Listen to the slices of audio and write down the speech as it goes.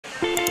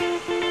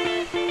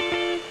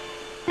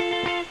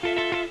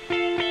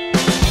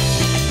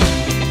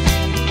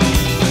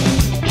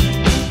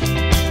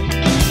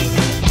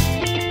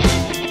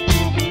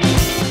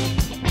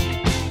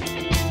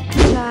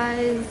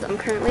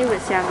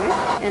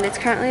And it's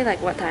currently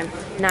like what time?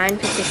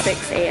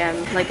 9:56 a.m.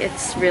 Like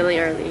it's really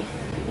early.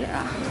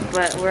 Yeah.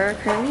 But we're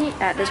currently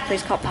at this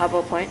place called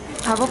Pablo Point.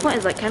 Pablo Point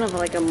is like kind of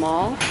like a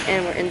mall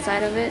and we're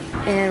inside of it.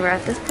 And we're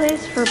at this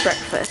place for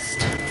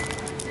breakfast.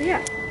 So yeah.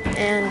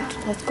 And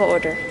let's go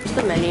order. Here's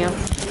the menu.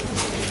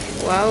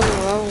 Wow,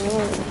 wow,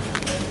 wow.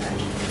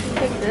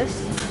 Take this.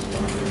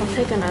 I'll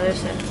take another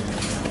sip.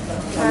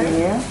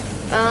 Yeah?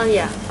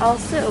 Yeah. I'll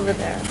sit over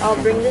there.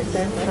 I'll bring this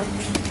in.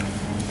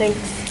 Thanks.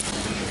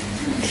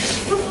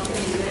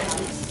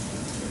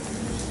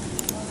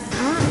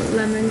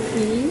 Lemon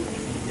tea.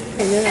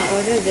 And then I'll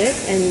order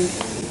this and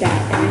that.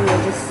 And then we'll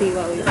just see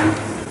what we want.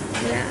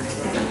 Yeah.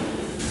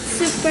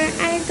 Super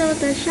idol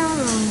的笑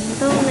容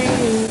都没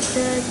你的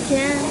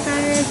甜，大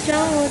约中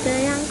午的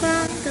阳光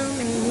都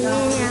没你耀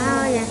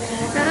眼，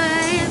热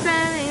夜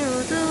般零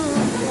5度，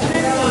是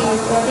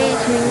你一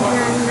群人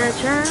的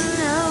川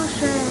流水，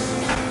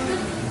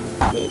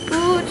你不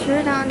知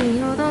道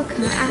你有多可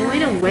爱。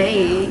Wait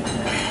away.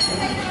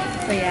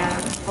 So yeah,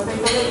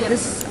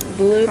 this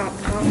blue crop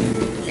top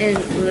and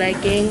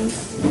leggings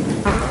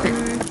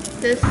outfit.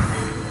 This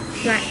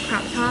black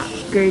crop top,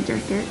 gray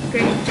jacket,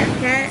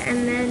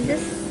 and then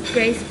this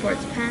gray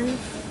sports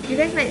pants. You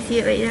guys might see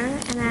it later.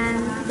 And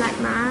then black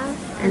mask,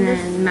 and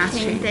then mask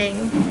chain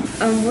thing.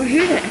 We're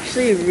here to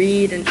actually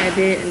read and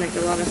edit and like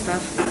a lot of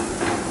stuff.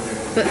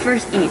 But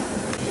first eat.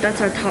 That's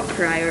our top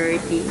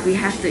priority. We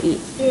have to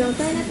eat. Yeah.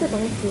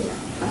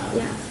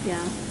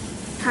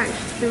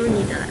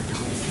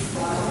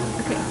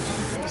 Okay.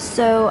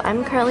 So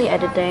I'm currently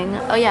editing.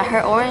 Oh yeah,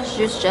 her orange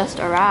juice just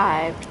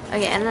arrived.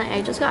 Okay, and then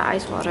I just got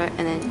ice water,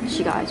 and then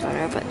she got ice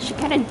water, but she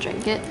kind of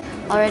drank it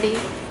already.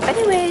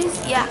 Anyways,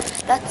 yeah,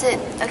 that's it.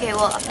 Okay,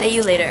 we'll update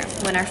you later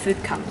when our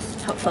food comes,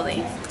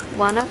 hopefully.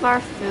 One of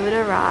our food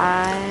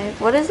arrived.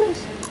 What is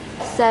this?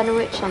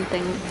 Sandwich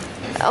something.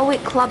 Oh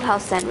wait,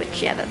 clubhouse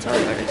sandwich. Yeah, that's what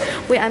we ordered.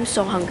 Wait, I'm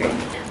so hungry.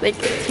 Like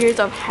tears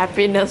of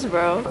happiness,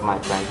 bro. My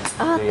friend.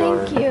 Oh,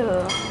 thank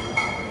you.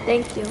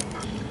 Thank you.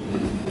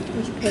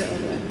 Let's put it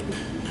over there.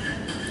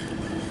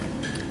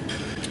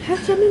 Have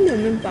some in the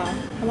面包.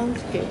 I want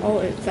to get. Oh,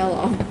 it fell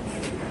off.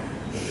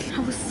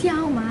 好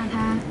笑吗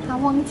他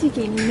忘记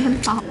给你面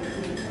包。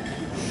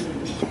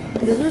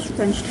 This is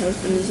French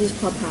toast and this is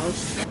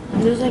clubhouse.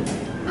 And there's like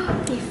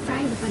they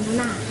fried the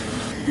banana.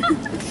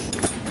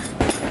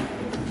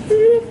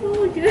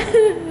 beautiful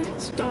again.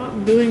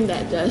 Stop doing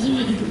that,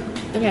 Jasmine.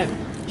 Okay,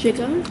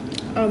 chicken,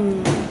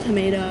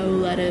 tomato,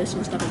 lettuce,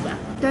 and stuff like that.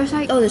 There's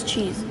like Oh, there's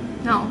cheese.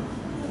 no,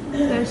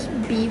 there's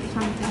beef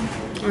something.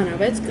 I don't know,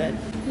 but it's good.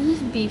 This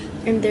is beef.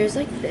 And there's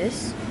like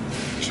this,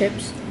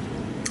 chips.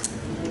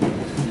 I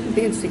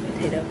think it's sweet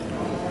potato.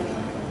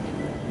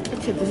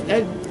 Chips is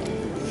good.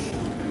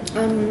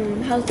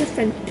 How's the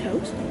French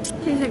toast?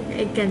 Tastes like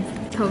again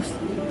toast.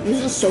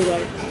 This is so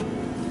good.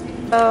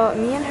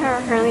 Me and her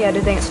are currently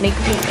editing a sneak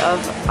peek of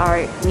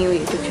our new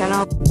YouTube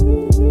channel.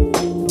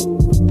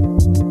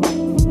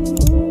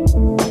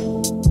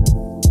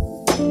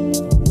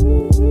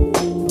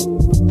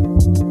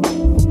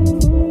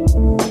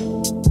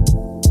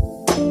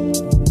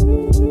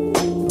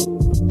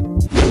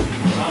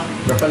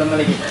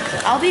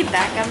 I'll be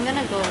back. I'm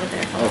gonna go over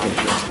there.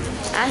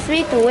 Asked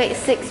me to wait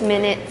 6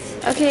 minutes.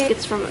 Okay,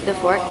 it's from the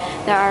fork.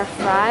 There are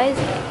fries.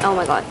 Oh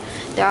my god.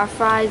 There are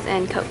fries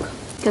and Coke.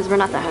 Because we're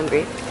not that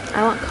hungry.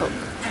 I want Coke.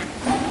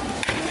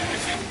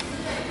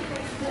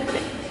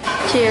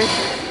 Cheers.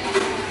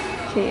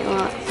 Okay,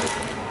 well.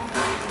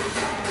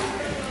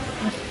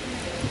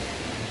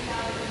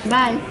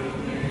 Bye.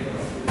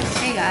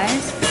 Hey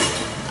guys.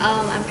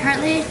 I'm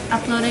currently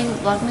uploading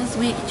Vlogmas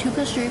Week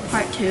 2+3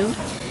 Part 2.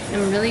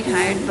 I'm really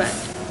tired, but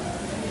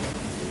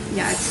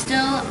yeah, it's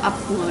still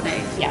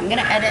uploading. Yeah, I'm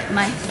gonna edit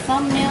my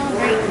thumbnail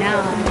right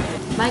now.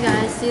 Bye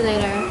guys, see you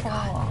later.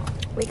 Oh,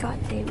 we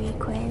got Dairy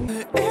Queen.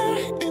 The air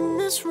in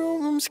this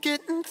room's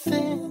getting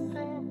thin.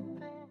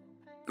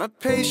 My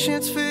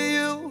patience for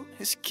you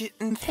is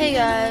getting thin. Hey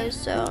guys,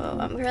 so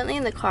I'm currently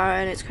in the car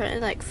and it's currently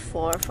like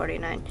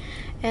 4:49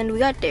 and we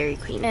got Dairy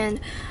Queen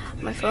and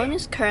my phone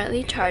is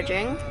currently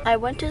charging. I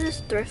went to this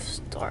thrift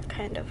store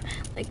kind of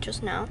like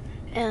just now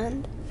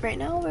and right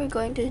now we're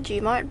going to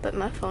Gmart but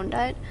my phone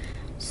died.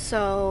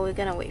 So we're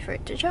gonna wait for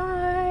it to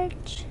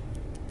charge.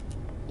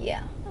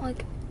 Yeah,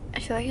 like I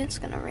feel like it's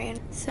gonna rain.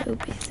 So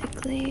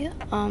basically,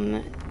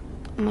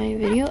 my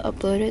video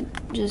uploaded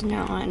just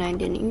now and I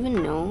didn't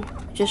even know.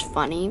 Just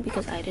funny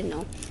because I didn't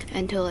know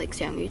until like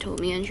Sammy told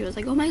me and she was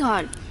like, oh my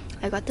god,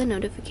 I got the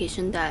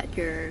notification that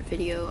your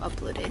video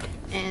uploaded.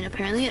 And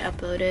apparently it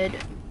uploaded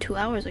 2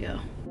 hours ago.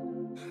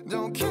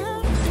 Don't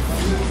care.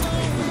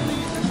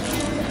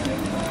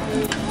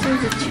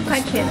 37块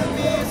钱。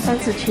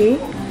37?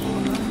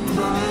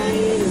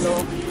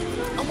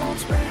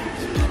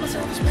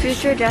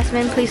 Future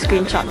Jasmine, please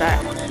screenshot that.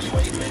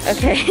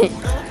 Okay.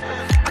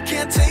 I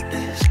can't take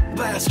this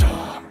blast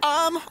off.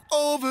 I'm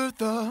over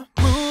the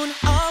moon.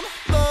 I'm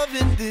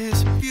loving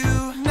this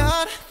view.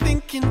 Not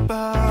thinking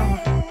about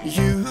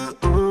you.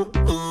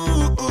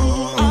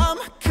 I'm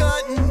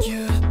cutting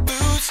you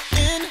loose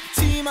in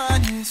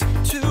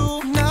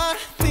T-2. Not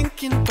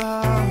thinking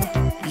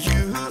about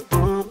you.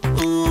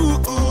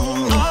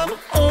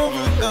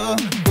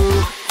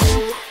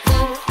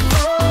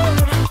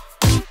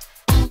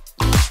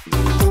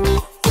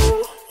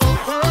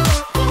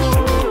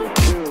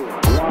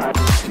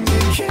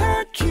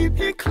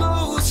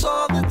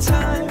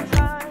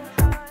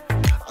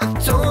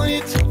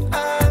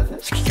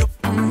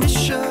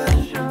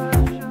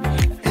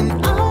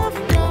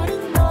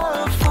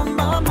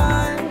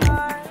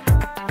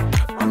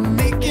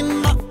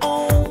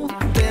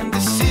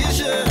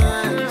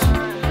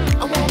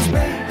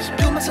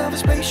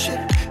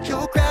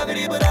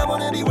 baby, but I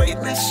wanna be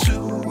weightless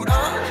too.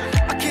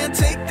 I can't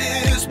take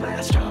this.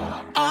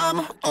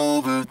 I'm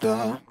over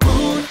the